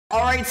All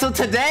right, so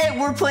today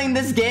we're playing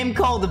this game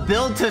called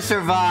Build to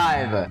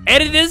Survive.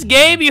 And in this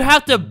game, you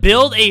have to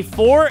build a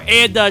fort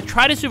and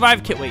try to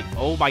survive. Wait,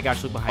 oh my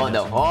gosh, look behind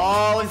us. Oh, no.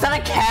 Oh, is that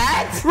a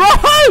cat?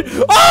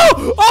 Run!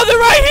 Oh, they're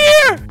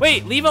right here.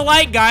 Wait, leave a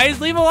like, guys.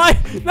 Leave a like.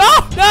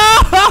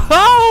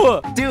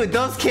 No! Dude,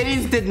 those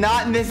kitties did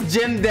not miss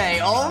gym day.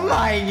 Oh,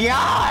 my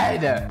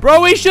God.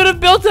 Bro, we should have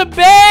built a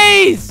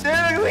base.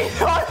 Dude, we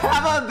don't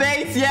have a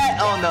base yet.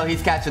 Oh, no,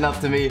 he's catching up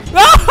to me.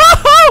 No!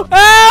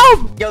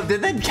 Help! Yo,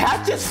 did the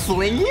cat just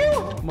fling you?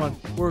 Come on,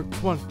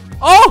 come on.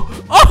 Oh,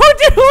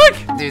 dude,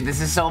 look! Dude,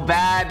 this is so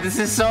bad. This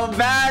is so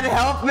bad.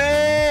 Help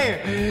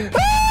me!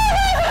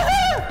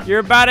 You're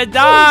about to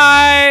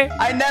die.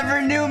 I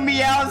never knew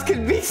meows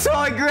could be so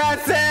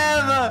aggressive.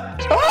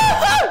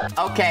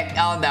 Okay.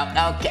 Oh, no.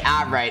 Okay.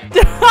 All right.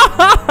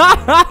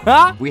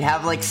 We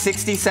have like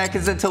 60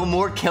 seconds until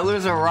more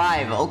killers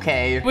arrive.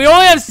 Okay. We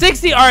only have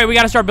 60. All right, we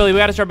got to start building.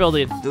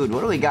 Dude,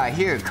 what do we got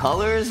here?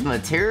 Colors,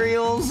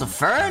 materials,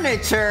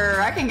 furniture.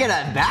 I can get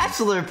a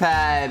bachelor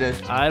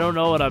pad. I don't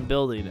know what I'm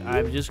building.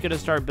 I'm just going to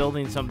start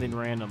building something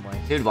randomly.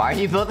 Dude, why are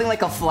you building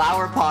like a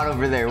flower pot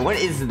over there? What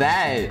is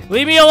that?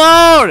 Leave me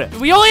alone.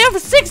 We only have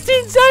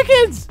 16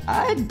 seconds.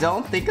 I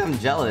don't think I'm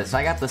jealous.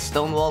 I got the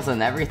stone walls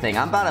and everything.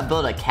 I'm about to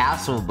build a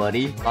castle,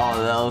 buddy. Oh,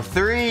 no.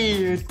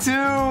 3, 2,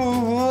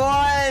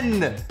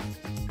 1.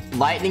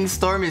 Lightning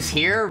storm is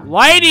here.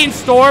 Lightning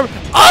storm?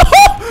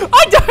 Oh,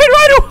 I died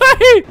right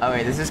away. Oh,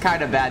 wait, this is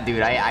kind of bad,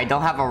 dude. I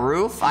don't have a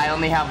roof. I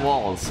only have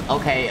walls.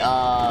 Okay,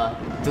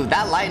 dude,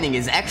 that lightning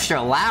is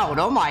extra loud.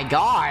 Oh, my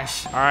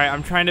gosh. All right,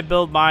 I'm trying to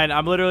build mine.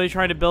 I'm literally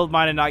trying to build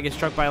mine and not get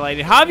struck by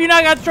lightning. How have you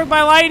not got struck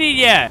by lightning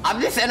yet? I'm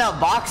just in a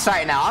box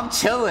right now. I'm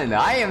chilling.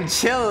 I am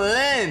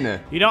chilling.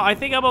 You know, I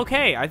think I'm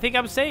okay. I think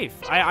I'm safe.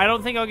 I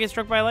don't think I'll get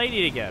struck by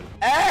lightning again.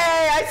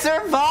 Hey, I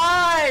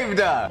survived.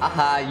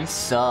 Haha, you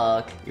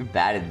suck. You're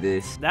bad at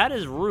this. That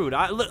is rude.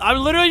 I'm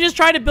literally just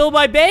trying to build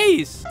my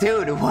base.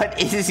 Dude,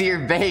 what is your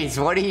base?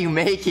 What are you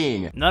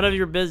making? None of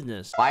your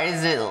business. Why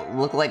does it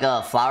look like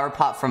a flower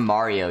pot from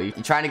Mario? You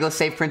trying to go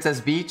save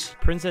Princess Peach?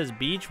 Princess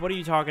Peach? What are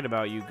you talking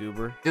about, you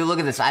goober? Dude, look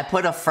at this. I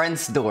put a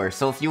friend's door.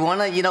 So if you want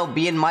to, you know,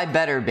 be in my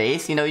better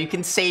base, you know, you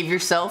can save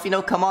yourself, you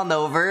know, come on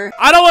over.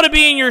 I don't want to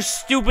be in your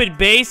stupid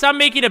base. I'm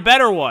making a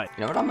better one.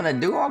 You know what I'm going to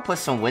do? I'm going to put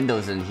some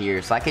windows in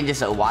here so I can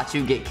just watch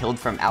you get killed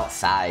from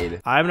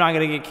outside. I'm not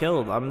going to get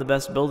killed. I'm the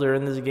best builder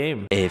in this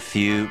game. A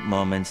few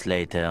moments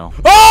later.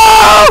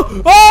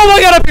 Oh! Oh my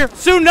God, up here.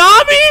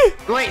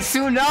 Tsunami? Wait,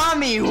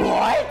 tsunami?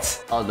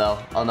 What? Oh no.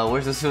 Oh no,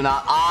 where's the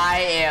tsunami? I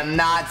am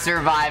not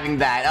surviving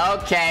that.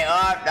 Okay,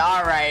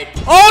 all right.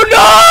 Oh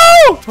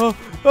no!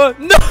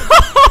 No!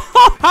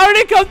 How did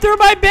it come through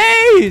my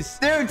base?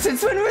 Dude,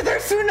 since when were there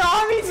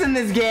tsunamis in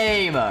this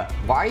game?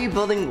 Why are you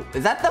building...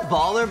 Is that the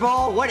baller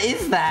ball? What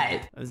is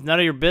that? It's none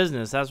of your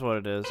business. That's what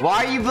it is.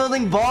 Why are you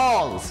building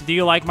balls? Do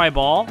you like my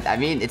ball? I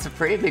mean, it's a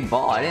pretty big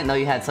ball. I didn't know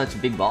you had such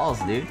big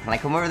balls, dude. Can I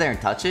come over there and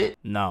touch it?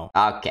 No.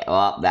 Okay,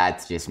 well,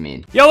 that's just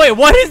mean. Yo, wait,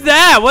 what is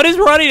that? What is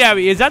running at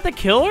me? Is that the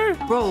killer?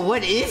 Bro,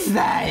 what is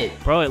that?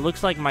 Bro, it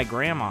looks like my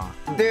grandma.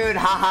 Dude,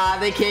 haha,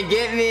 they can't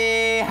get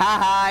me.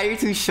 Haha, you're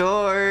too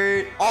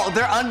short. Oh,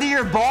 they're under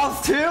your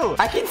balls, too.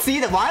 I can see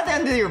them. Why are they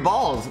under your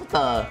balls? What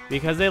the?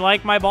 Because they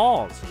like my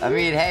balls. I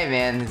mean, hey,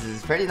 man, this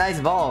is pretty nice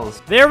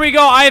balls. There we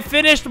go. I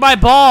finished my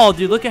ball.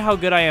 Dude, look at how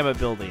good I am at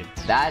building.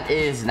 That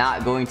is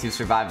not going to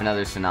survive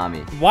another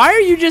tsunami. Why are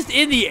you just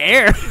in the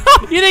air?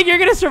 You think you're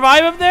going to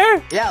survive up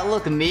there? Yeah,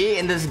 look, me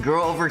and this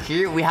girl over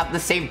here, we have the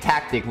same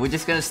tactic. We're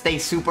just going to stay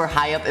super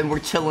high up and we're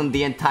chilling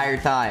the entire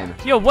time.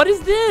 Yo, what is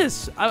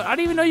this? I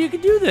didn't even know you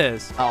could do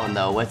this. Oh,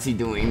 no. What's he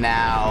doing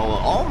now?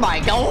 Oh, my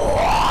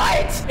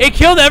God. What? It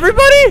killed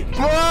everybody?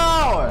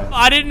 Bro!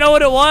 I didn't know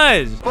what it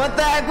was. What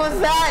the heck was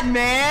that,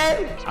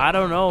 man? I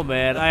don't know,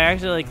 man. I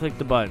actually clicked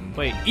the button.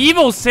 Wait,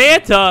 evil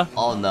Santa?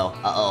 Oh, no.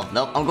 Uh-oh.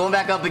 Nope. I'm going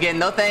back up again.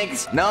 No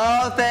thanks.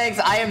 No thanks.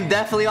 I am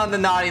definitely on the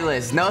naughty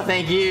list. No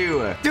thank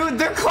you. Dude,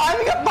 they're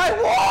climbing up my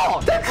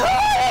wall. They're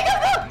climbing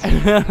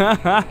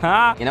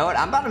up. You know what?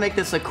 I'm about to make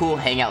this a cool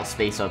hangout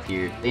space up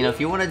here. You know, if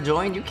you want to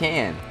join, you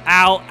can.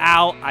 Ow,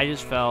 ow. I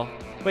just fell.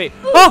 Wait.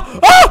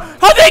 Oh!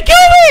 How'd they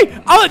kill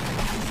me?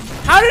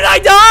 How did I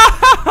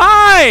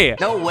die?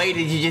 No way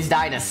did you just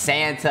die to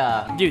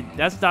Santa. Dude,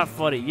 that's not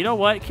funny. You know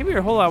what? Come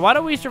here, hold on. Why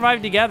don't we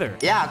survive together?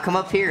 Yeah, come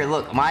up here.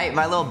 Look, my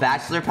little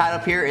bachelor pad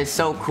up here is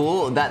so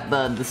cool that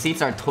the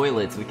seats are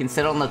toilets. We can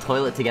sit on the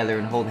toilet together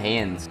and hold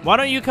hands. Why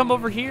don't you come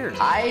over here?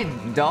 I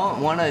don't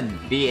want to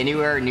be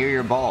anywhere near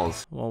your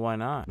balls. Well, why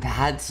not?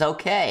 That's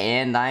okay,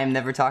 and I am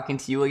never talking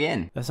to you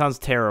again. That sounds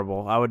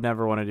terrible. I would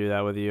never want to do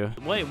that with you.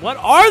 Wait, what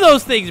are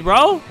those things,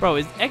 bro? Bro,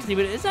 is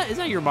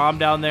that your mom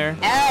down there?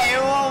 Hey,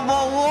 whoa,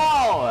 whoa,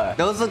 whoa!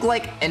 Those look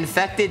like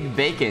infected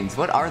bacons.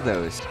 What are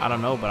those? I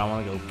don't know, but I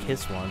want to go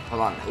kiss one.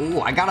 Hold on.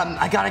 Ooh, I got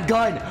a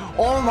gun.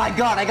 Oh my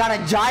God, I got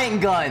a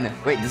giant gun.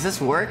 Wait, does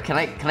this work? Can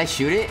I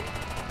shoot it?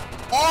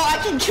 Oh, I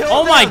can kill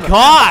Oh them. my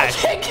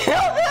gosh. I can kill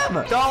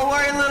them. Don't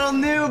worry, little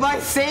noob. I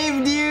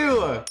saved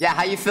you. Yeah,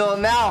 how you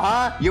feeling now,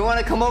 huh? You want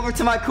to come over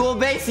to my cool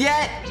base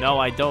yet? No,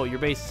 I don't. Your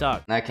base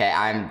sucks. Okay,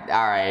 I'm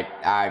all right.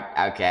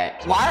 Okay.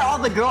 Why are all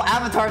the girl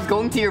avatars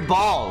going to your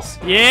balls?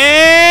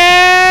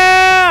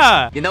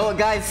 Yeah! You know what,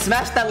 guys?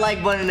 Smash that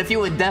like button if you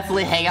would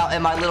definitely hang out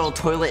in my little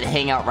toilet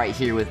hangout right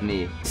here with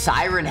me.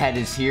 Siren Head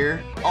is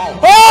here.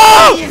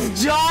 Oh, he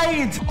is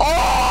giant.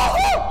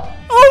 Oh!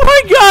 Oh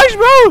my gosh,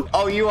 bro!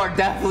 Oh, you are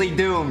definitely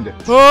doomed.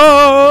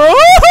 Oh.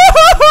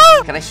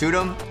 Can I shoot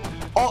him?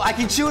 Oh, I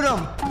can shoot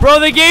him. Bro,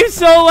 the game's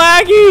so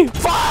laggy.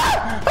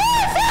 Fire!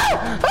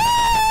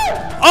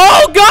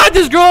 Oh god,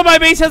 this girl in my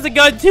base has a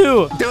gun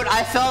too. Dude,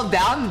 I fell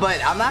down, but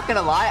I'm not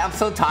gonna lie, I'm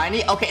so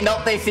tiny. Okay,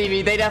 nope, they see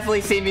me. They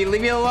definitely see me. Leave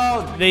me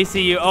alone. They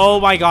see you. Oh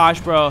my gosh,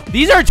 bro.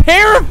 These are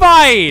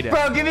terrified.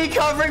 Bro, give me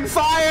covering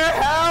fire.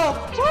 Help!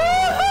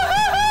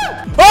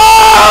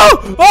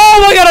 Oh! Oh,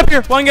 one got up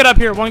here. One got up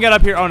here. One got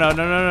up here. Oh no, no,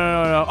 no,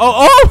 no, no, no.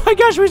 Oh my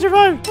gosh, we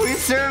survived. We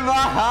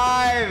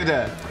survived.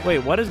 Wait,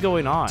 what is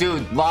going on?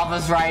 Dude,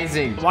 lava's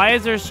rising. Why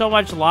is there so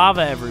much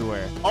lava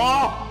everywhere?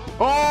 Oh!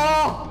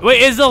 Oh! Wait,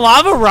 is the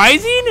lava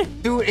rising?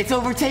 Dude, it's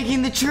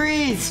overtaking the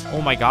trees.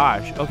 Oh my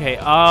gosh. Okay,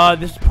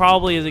 this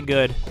probably isn't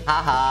good.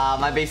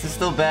 Haha, my base is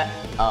still bet.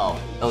 Oh,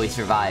 he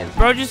survived.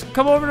 Bro, just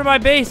come over to my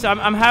base.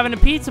 I'm having a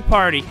pizza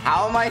party.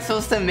 How am I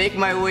supposed to make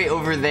my way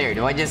over there?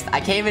 I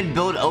can't even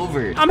build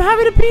over. I'm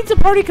having a pizza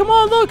party. Come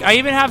on, look. I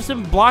even have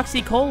some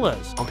Bloxy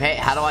Colas. Okay,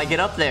 how do I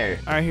get up there?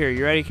 All right, here.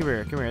 You ready? Come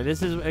here. Come here.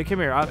 This is, come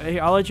here.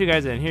 I'll let you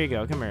guys in. Here you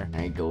go. Come here.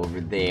 I go over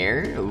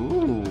there.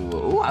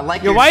 Ooh, I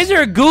like Yo, why is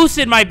there a goose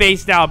in my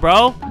base now,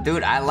 bro?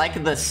 Dude, I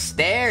like the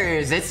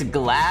stairs. It's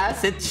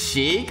glass. It's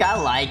chic.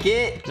 I like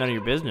it. None of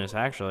your business,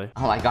 actually.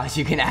 Oh my gosh,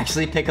 you can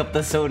actually pick up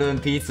the soda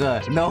and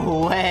pizza.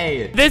 No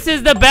way. This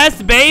is the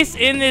best base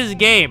in this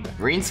game.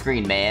 Green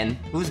screen man.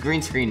 Who's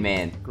green screen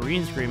man?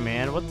 Green screen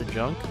man. What the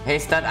junk? Hey,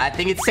 stud, I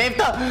think it's safe to...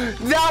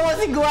 That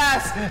wasn't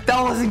glass.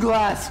 That wasn't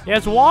glass. Yeah,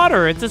 it's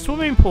water. It's a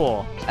swimming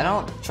pool. I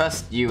don't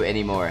trust you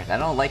anymore. I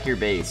don't like your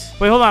base.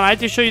 Wait, hold on. I have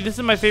to show you. This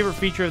is my favorite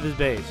feature of this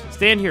base.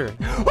 Stand here.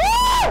 No!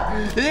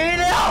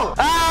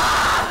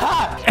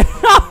 Ah!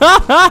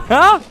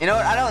 You know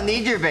what? I don't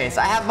need your base.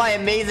 I have my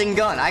amazing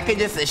gun. I could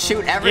just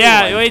shoot everyone.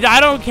 Yeah, wait, I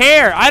don't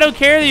care. I don't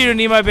care that you don't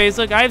need my base.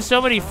 Look, I have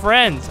so many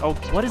friends. Oh,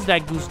 what is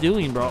that goose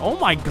doing, bro? Oh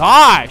my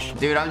gosh.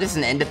 Dude, I'm just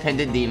an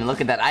independent demon.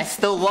 Look at that. I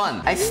still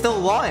won. I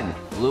still won.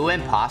 Blue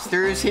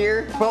imposter is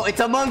here. Bro, it's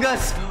Among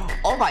Us.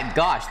 Oh my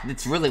gosh,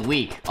 it's really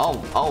weak.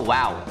 Oh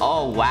wow.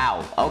 Oh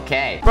wow.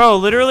 Okay. Bro,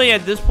 literally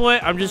at this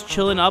point, I'm just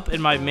chilling up in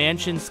my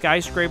mansion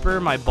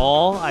skyscraper, my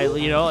ball. I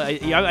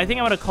think I'm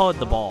gonna call it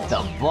the ball.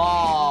 The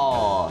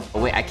ball.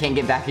 Oh wait, I can't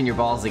get back in your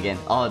balls again.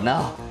 Oh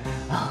no.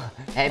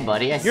 Hey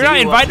buddy, I see you. You're not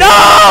invited.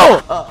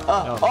 No!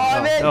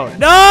 I'm in.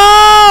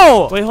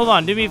 No! Wait, hold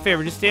on. Do me a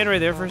favor. Just stand right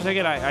there for a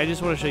second. I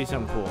just want to show you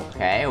something cool.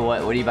 Okay,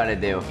 what are you about to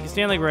do? You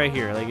stand like right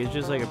here. Like it's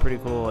just like a pretty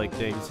cool like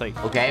thing. It's like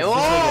okay. It's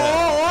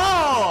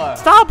Whoa!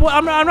 Stop!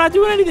 I'm not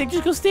doing anything.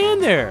 Just go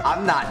stand there.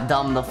 I'm not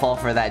dumb to fall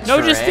for that.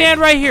 No, just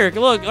stand right here.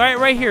 Look,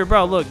 right here,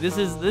 bro. Look, this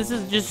is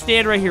just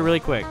stand right here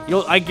really quick.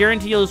 I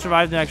guarantee you'll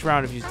survive the next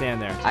round if you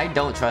stand there. I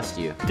don't trust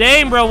you.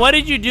 Dang, bro, what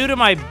did you do to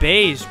my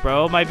base,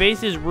 bro? My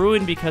base is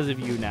ruined because of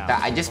you now.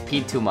 I just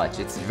peed too much.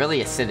 It's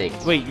really acidic.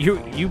 Wait, you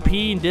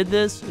peed and did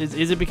this?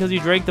 Is it because you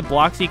drank the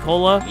Bloxy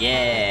Cola?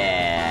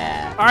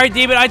 Yeah. All right,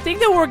 David, I think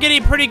that we're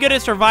getting pretty good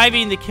at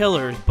surviving the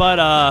killers, but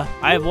I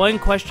have one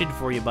question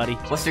for you, buddy.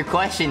 What's your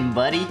question,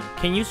 buddy?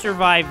 Can you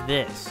survive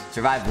this?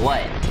 Survive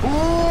what?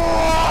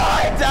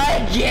 What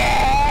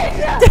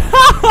again?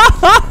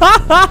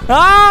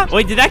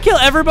 Wait, did that kill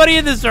everybody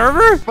in the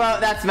server? Bro,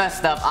 that's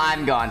messed up.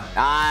 I'm gone.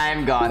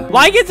 I'm gone.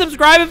 Like and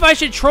subscribe if I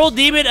should troll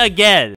Demon again.